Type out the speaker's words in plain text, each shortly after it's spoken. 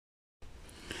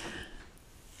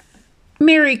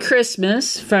Merry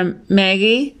Christmas from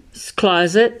Maggie's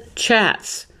Closet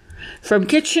Chats from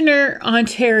Kitchener,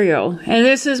 Ontario. And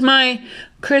this is my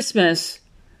Christmas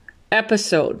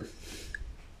episode.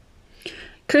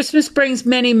 Christmas brings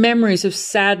many memories of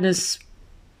sadness,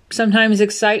 sometimes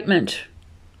excitement,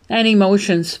 and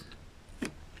emotions.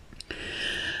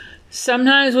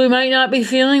 Sometimes we might not be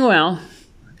feeling well,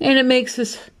 and it makes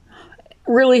us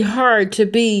really hard to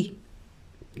be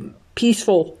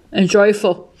peaceful and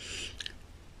joyful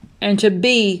and to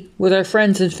be with our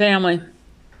friends and family.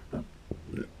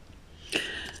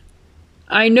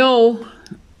 I know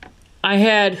I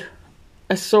had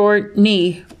a sore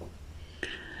knee,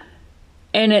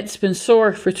 and it's been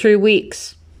sore for 3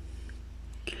 weeks.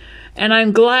 And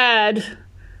I'm glad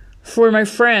for my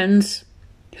friends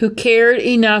who cared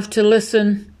enough to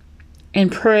listen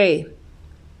and pray.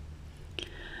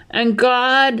 And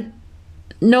God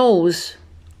knows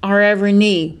our every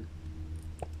need.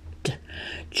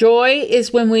 Joy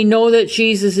is when we know that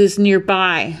Jesus is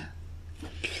nearby,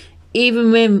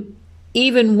 even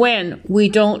when we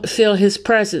don't feel his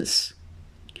presence.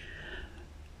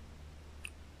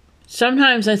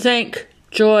 Sometimes I think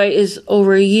joy is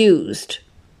overused.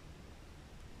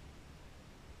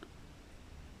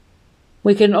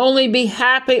 We can only be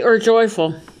happy or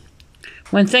joyful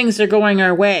when things are going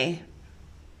our way.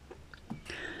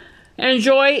 And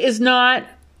joy is not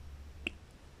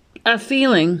a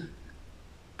feeling.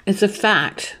 It's a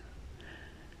fact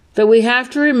that we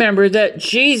have to remember that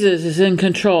Jesus is in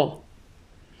control,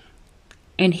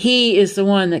 and he is the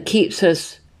one that keeps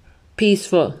us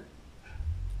peaceful.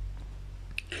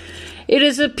 It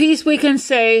is a peace we can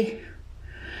say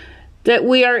that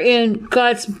we are in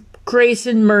God's grace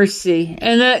and mercy,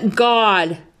 and that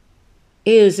God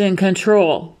is in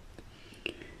control.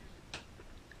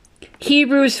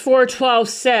 Hebrews 4:12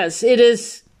 says,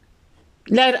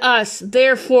 "Let us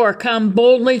therefore come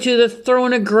boldly to the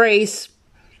throne of grace,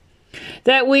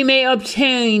 that we may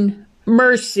obtain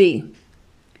mercy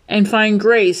and find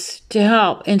grace to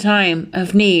help in time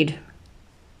of need."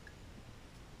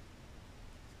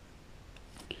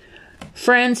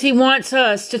 Friends, he wants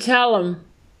us to tell him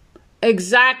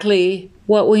exactly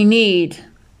what we need.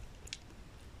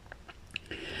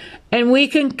 And we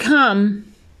can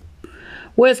come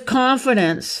with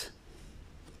confidence,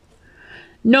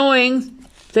 knowing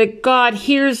that God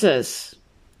hears us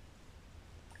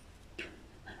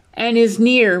and is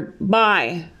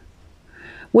nearby.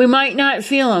 We might not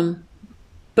feel him,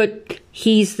 but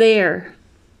he's there.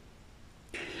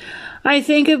 I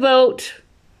think about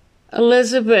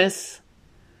Elizabeth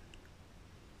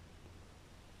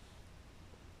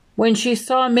when she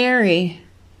saw Mary,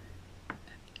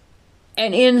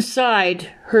 and inside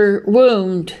her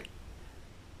womb,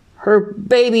 her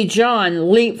baby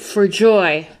John leaped for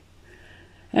joy.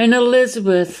 And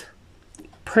Elizabeth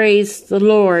praised the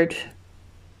Lord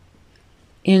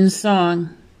in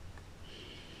song.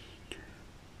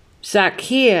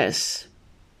 Zacchaeus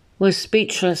was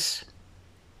speechless.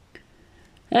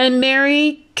 And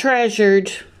Mary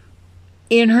treasured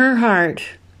in her heart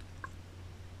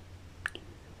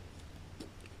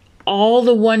all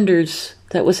the wonders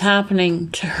that was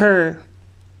happening to her.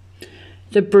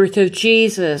 The birth of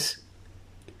Jesus,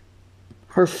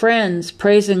 her friends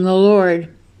praising the Lord.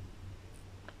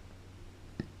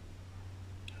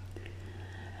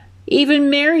 Even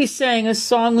Mary sang a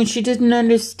song when she didn't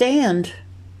understand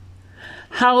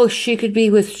how she could be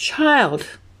with child.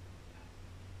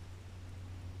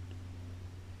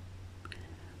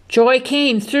 Joy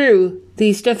came through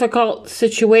these difficult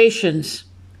situations.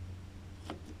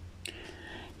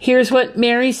 Here's what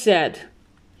Mary said.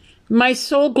 "My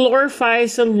soul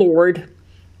glorifies the Lord,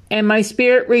 and my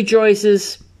spirit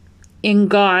rejoices in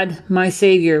God, my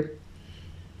Savior.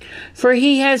 For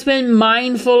he has been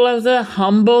mindful of the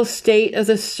humble state of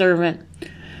the servant.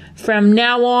 From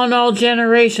now on, all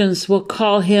generations will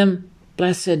call him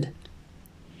blessed.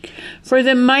 For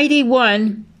the Mighty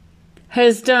One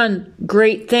has done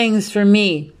great things for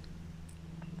me.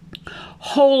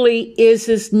 Holy is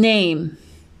his name.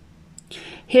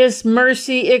 His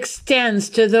mercy extends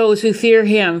to those who fear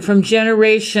him from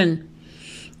generation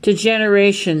to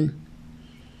generation.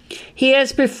 He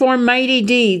has performed mighty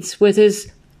deeds with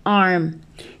his arm.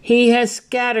 He has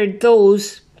scattered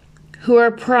those who are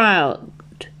proud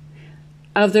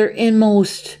of their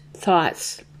inmost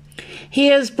thoughts. He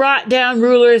has brought down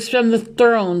rulers from the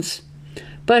thrones,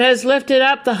 but has lifted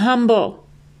up the humble.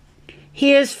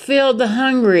 He has filled the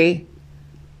hungry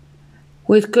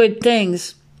with good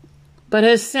things, but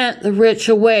has sent the rich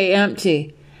away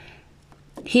empty.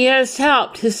 He has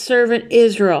helped his servant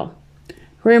Israel,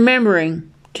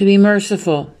 remembering to be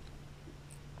merciful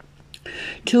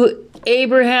to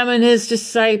Abraham and his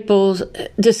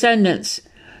descendants,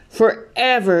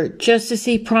 forever, just as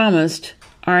he promised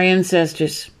our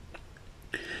ancestors.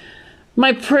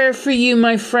 My prayer for you,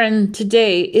 my friend,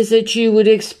 today is that you would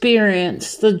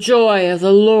experience the joy of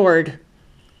the Lord,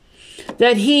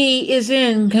 that He is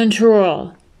in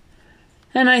control.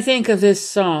 And I think of this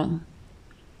song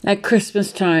at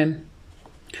Christmas time.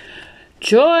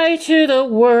 Joy to the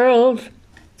world,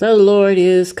 the Lord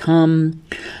is come.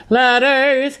 Let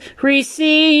earth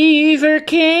receive her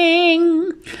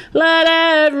King. Let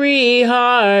every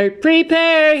heart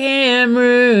prepare Him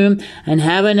room. And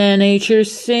heaven and nature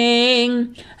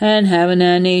sing. And heaven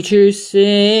and nature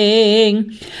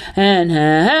sing. And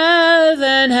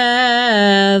heaven,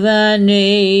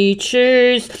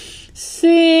 nature's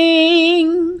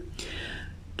sing.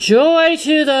 Joy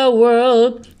to the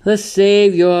world, the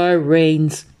Savior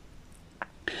reigns.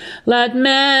 Let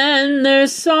men their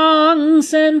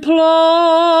songs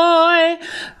employ,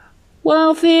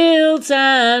 while fields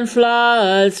and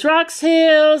floods, rocks,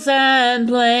 hills, and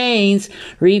plains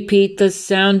repeat the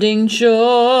sounding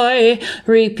joy,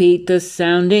 repeat the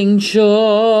sounding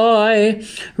joy,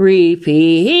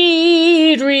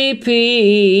 repeat,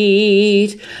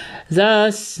 repeat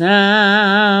the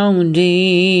sounding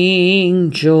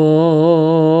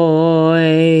joy.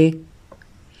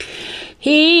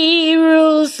 He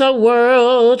rules the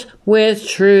world with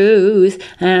truth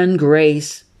and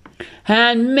grace,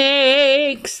 and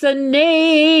makes the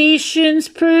nations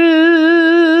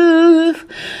prove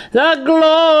the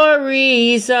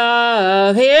glories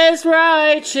of His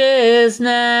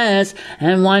righteousness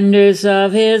and wonders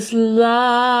of His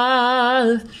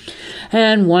love.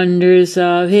 And wonders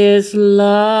of His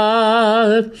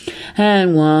love,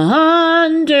 and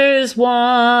wonders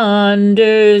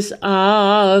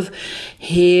of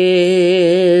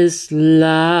His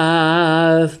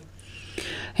love.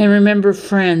 And remember,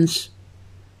 friends,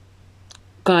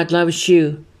 God loves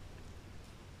you.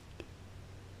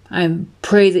 I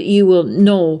pray that you will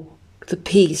know the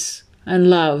peace and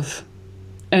love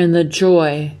and the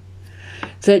joy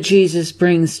that Jesus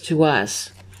brings to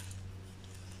us.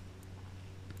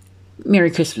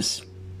 Merry Christmas.